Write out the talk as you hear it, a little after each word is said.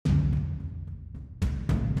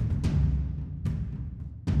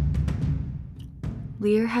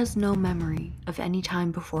Lear has no memory of any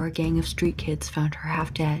time before a gang of street kids found her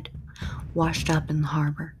half dead, washed up in the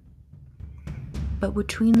harbor. But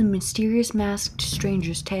between the mysterious masked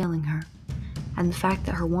strangers tailing her, and the fact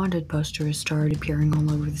that her wanted poster has started appearing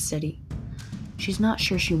all over the city, she's not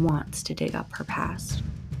sure she wants to dig up her past.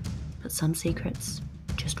 But some secrets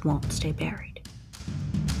just won't stay buried.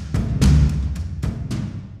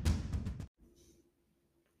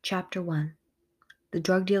 Chapter 1. The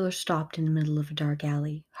drug dealer stopped in the middle of a dark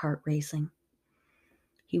alley, heart racing.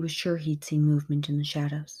 He was sure he'd seen movement in the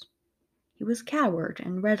shadows. He was a coward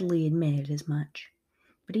and readily admitted as much.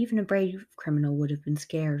 But even a brave criminal would have been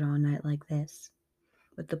scared on a night like this,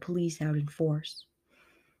 with the police out in force,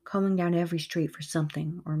 combing down every street for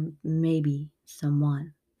something, or maybe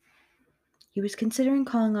someone. He was considering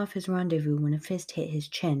calling off his rendezvous when a fist hit his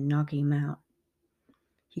chin, knocking him out.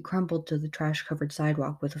 He crumpled to the trash-covered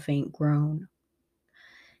sidewalk with a faint groan.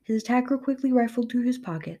 His attacker quickly rifled through his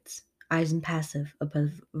pockets, eyes impassive above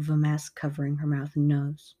a mask covering her mouth and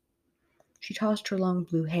nose. She tossed her long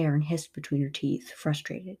blue hair and hissed between her teeth,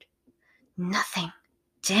 frustrated. "Nothing!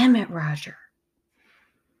 Damn it, Roger!"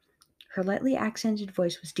 Her lightly accented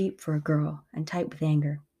voice was deep for a girl and tight with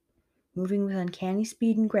anger. Moving with uncanny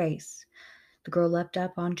speed and grace, the girl leapt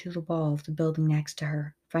up onto the wall of the building next to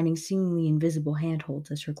her, finding seemingly invisible handholds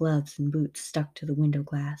as her gloves and boots stuck to the window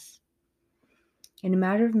glass. In a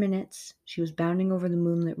matter of minutes, she was bounding over the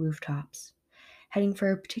moonlit rooftops, heading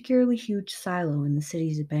for a particularly huge silo in the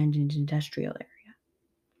city's abandoned industrial area.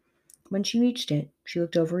 When she reached it, she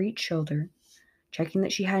looked over each shoulder, checking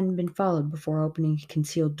that she hadn't been followed before opening a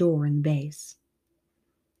concealed door in the base.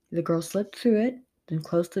 The girl slipped through it, then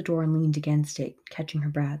closed the door and leaned against it, catching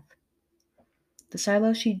her breath. The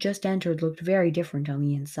silo she'd just entered looked very different on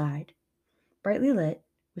the inside. Brightly lit,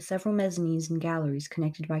 with several mezzanines and galleries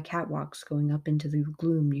connected by catwalks going up into the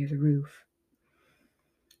gloom near the roof.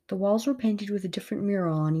 The walls were painted with a different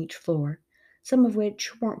mural on each floor, some of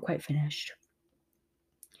which weren't quite finished.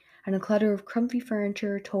 And a clutter of comfy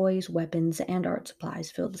furniture, toys, weapons, and art supplies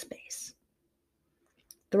filled the space.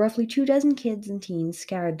 The roughly 24 kids and teens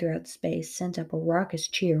scattered throughout the space sent up a raucous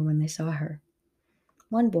cheer when they saw her.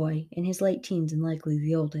 One boy, in his late teens and likely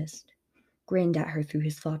the oldest, grinned at her through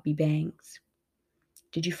his floppy bangs.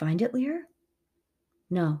 "Did you find it, Lear?"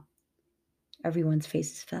 "No." Everyone's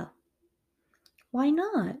faces fell. "Why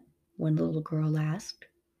not?" one little girl asked.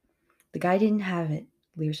 "The guy didn't have it,"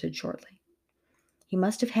 Lear said shortly. "He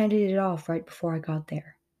must have handed it off right before I got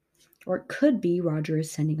there. Or it could be Roger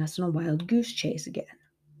is sending us on a wild goose chase again."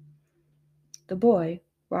 The boy,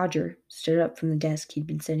 Roger, stood up from the desk he'd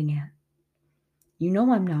been sitting at. "You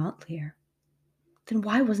know I'm not, Lear." "Then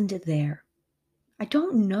why wasn't it there?" "I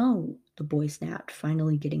don't know," the boy snapped,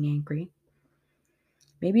 finally getting angry.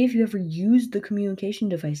 "Maybe if you ever used the communication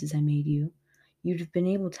devices I made you, you'd have been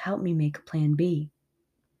able to help me make a plan B."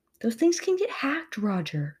 "Those things can get hacked,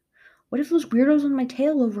 Roger. What if those weirdos on my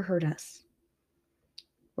tail overheard us?"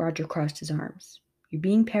 Roger crossed his arms. "You're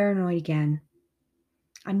being paranoid again."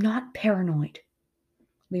 "I'm not paranoid."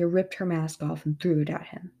 Leah ripped her mask off and threw it at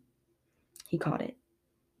him. He caught it.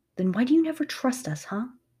 "Then why do you never trust us, huh?"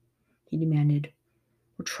 he demanded.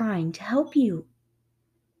 "We're trying to help you."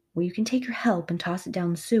 "Well, you can take your help and toss it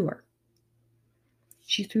down the sewer."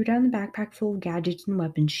 She threw down the backpack full of gadgets and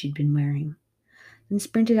weapons she'd been wearing, then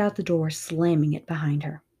sprinted out the door, slamming it behind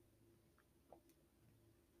her.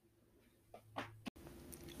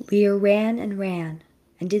 Leah ran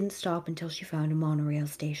and didn't stop until she found a monorail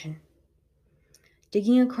station.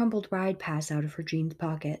 Digging a crumpled ride pass out of her jeans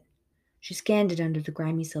pocket, she scanned it under the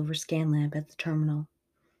grimy silver scan lamp at the terminal,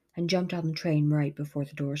 and jumped on the train right before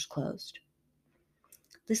the doors closed.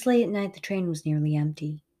 This late at night, the train was nearly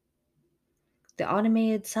empty. The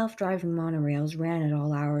automated, self-driving monorails ran at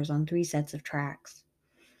all hours on 3 sets of tracks.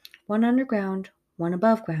 One underground, one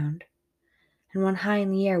above ground, and one high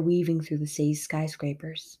in the air weaving through the city's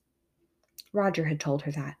skyscrapers. Roger had told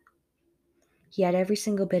her that. He had every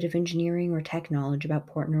single bit of engineering or tech knowledge about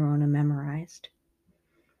Port Nerona memorized.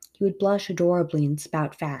 He would blush adorably and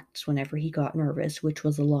spout facts whenever he got nervous, which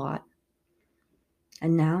was a lot.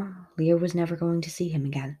 And now, Leah was never going to see him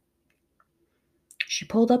again. She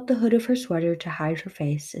pulled up the hood of her sweater to hide her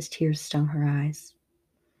face as tears stung her eyes.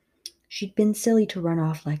 She'd been silly to run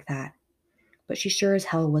off like that, but she sure as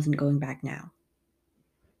hell wasn't going back now.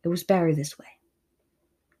 It was better this way.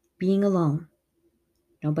 Being alone.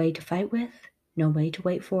 Nobody to fight with, nobody to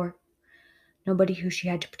wait for, nobody who she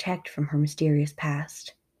had to protect from her mysterious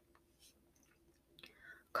past.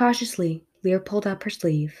 Cautiously, Lear pulled up her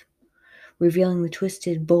sleeve, revealing the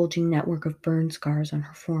twisted, bulging network of burn scars on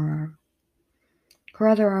her forearm. Her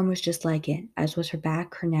other arm was just like it, as was her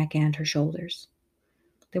back, her neck, and her shoulders.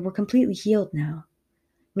 They were completely healed now,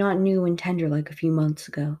 not new and tender like a few months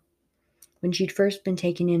ago, when she'd first been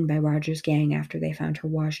taken in by Roger's gang after they found her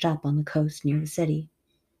washed up on the coast near the city.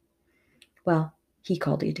 Well, he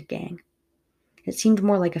called it a gang. It seemed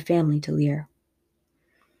more like a family to Lear.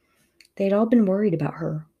 They'd all been worried about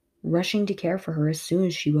her, rushing to care for her as soon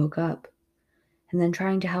as she woke up, and then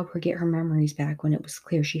trying to help her get her memories back when it was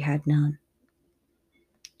clear she had none.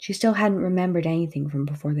 She still hadn't remembered anything from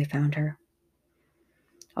before they found her.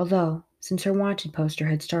 Although, since her wanted poster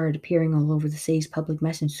had started appearing all over the city's public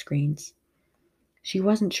message screens, she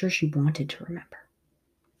wasn't sure she wanted to remember.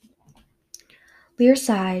 Lear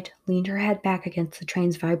sighed, leaned her head back against the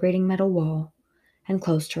train's vibrating metal wall, and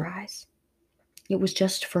closed her eyes. It was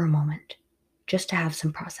just for a moment, just to have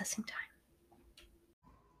some processing time.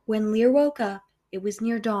 When Lear woke up, it was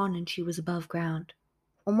near dawn and she was above ground,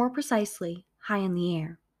 or more precisely, high in the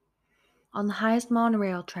air, on the highest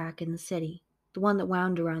monorail track in the city, the one that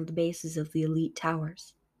wound around the bases of the elite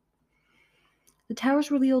towers. The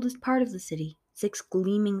towers were the oldest part of the city, 6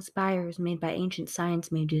 gleaming spires made by ancient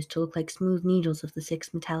science mages to look like smooth needles of the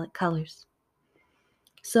 6 metallic colors: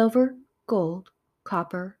 silver, gold,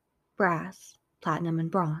 copper, brass, platinum, and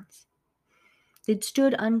bronze. They'd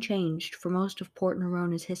stood unchanged for most of Port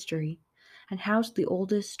Nerona's history and housed the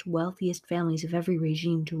oldest, wealthiest families of every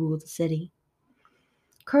regime to rule the city.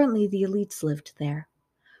 Currently, the elites lived there,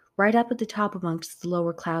 right up at the top amongst the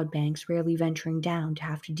lower cloud banks, rarely venturing down to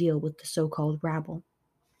have to deal with the so-called rabble.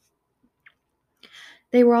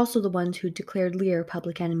 They were also the ones who declared Lear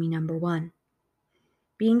public enemy number 1.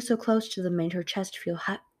 Being so close to them made her chest feel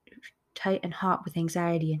tight and hot with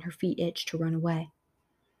anxiety, and her feet itched to run away.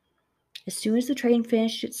 As soon as the train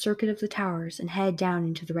finished its circuit of the towers and headed down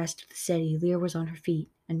into the rest of the city, Lear was on her feet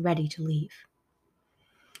and ready to leave.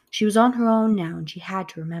 She was on her own now, and she had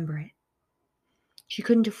to remember it. She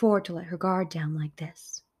couldn't afford to let her guard down like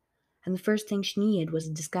this, and the first thing she needed was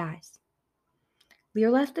a disguise.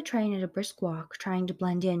 Lear left the train at a brisk walk, trying to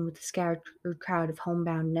blend in with the scattered crowd of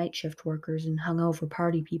homebound night shift workers and hungover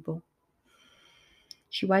party people.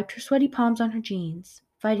 She wiped her sweaty palms on her jeans,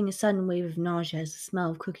 fighting a sudden wave of nausea as the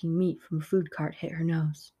smell of cooking meat from a food cart hit her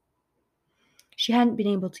nose. She hadn't been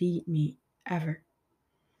able to eat meat, ever.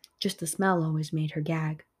 Just the smell always made her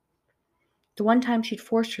gag. The one time she'd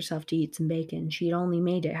forced herself to eat some bacon, she had only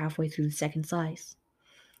made it halfway through the second slice,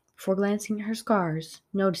 before glancing at her scars,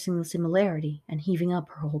 noticing the similarity, and heaving up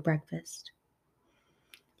her whole breakfast.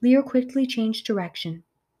 Lear quickly changed direction,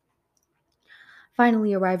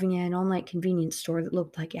 finally arriving at an all-night convenience store that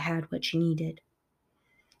looked like it had what she needed.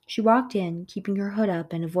 She walked in, keeping her hood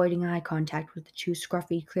up and avoiding eye contact with the 2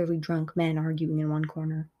 scruffy, clearly drunk men arguing in one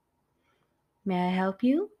corner. "May I help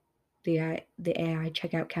you?" the AI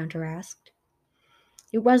checkout counter asked.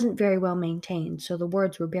 It wasn't very well maintained, so the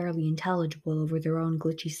words were barely intelligible over their own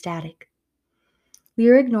glitchy static.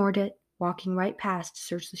 Lear ignored it, walking right past to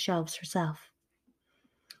search the shelves herself.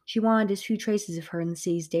 She wanted as few traces of her in the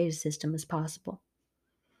city's data system as possible.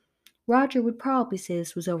 Roger would probably say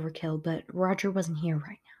this was overkill, but Roger wasn't here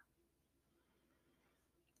right now.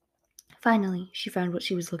 Finally, she found what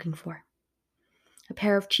she was looking for: a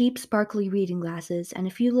pair of cheap, sparkly reading glasses and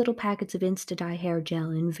a few little packets of Insta-Dye hair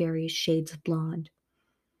gel in various shades of blonde.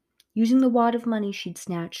 Using the wad of money she'd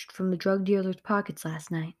snatched from the drug dealer's pockets last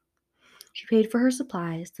night, she paid for her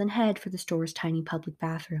supplies, then headed for the store's tiny public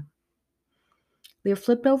bathroom. Lear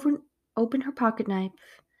flipped open her pocket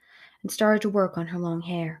knife and started to work on her long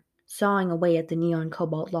hair, sawing away at the neon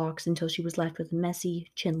cobalt locks until she was left with a messy,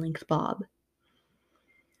 chin-length bob.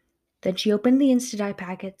 Then she opened the Insta-Dye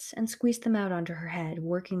packets and squeezed them out onto her head,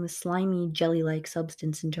 working the slimy, jelly-like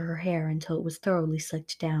substance into her hair until it was thoroughly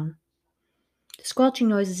slicked down. The squelching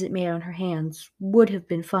noises it made on her hands would have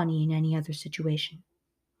been funny in any other situation.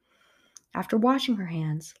 After washing her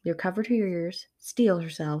hands, Lear covered her ears, steeled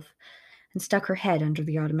herself, and stuck her head under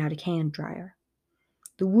the automatic hand dryer.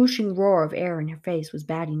 The whooshing roar of air in her face was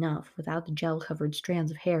bad enough without the gel-covered strands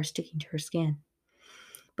of hair sticking to her skin.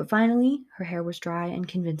 But finally, her hair was dry and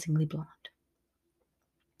convincingly blonde.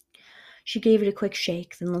 She gave it a quick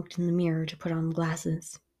shake, then looked in the mirror to put on the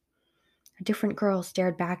glasses. A different girl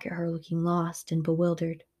stared back at her, looking lost and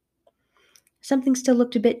bewildered. Something still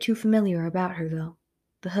looked a bit too familiar about her, though: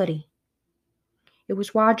 the hoodie. It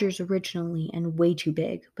was Roger's originally and way too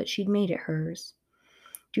big, but she'd made it hers,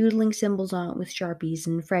 doodling symbols on it with Sharpies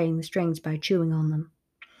and fraying the strings by chewing on them,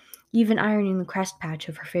 even ironing the crest patch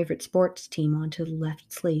of her favorite sports team onto the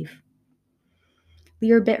left sleeve.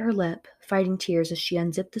 Lear bit her lip, fighting tears as she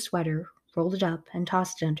unzipped the sweater, rolled it up, and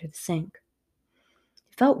tossed it under the sink.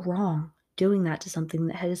 It felt wrong, doing that to something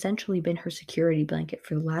that had essentially been her security blanket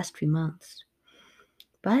for the last few months.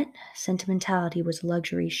 But sentimentality was a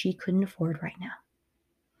luxury she couldn't afford right now.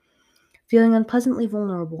 Feeling unpleasantly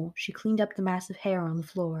vulnerable, she cleaned up the mass of hair on the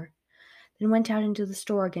floor, then went out into the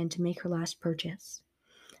store again to make her last purchase.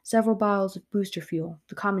 Several bottles of booster fuel,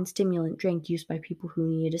 the common stimulant drink used by people who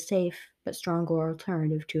needed a safe but stronger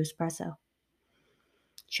alternative to espresso.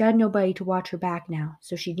 She had nobody to watch her back now,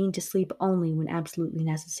 so she'd need to sleep only when absolutely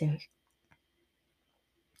necessary.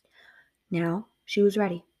 Now she was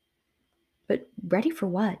ready. But ready for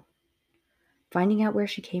what? Finding out where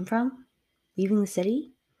she came from? Leaving the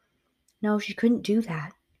city? No, she couldn't do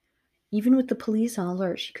that. Even with the police on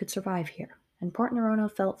alert, she could survive here, and Port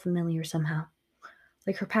Nerona felt familiar somehow,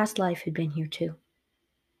 like her past life had been here too.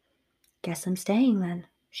 Guess I'm staying then,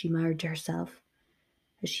 she muttered to herself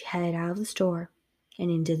as she headed out of the store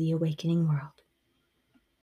and into the awakening world.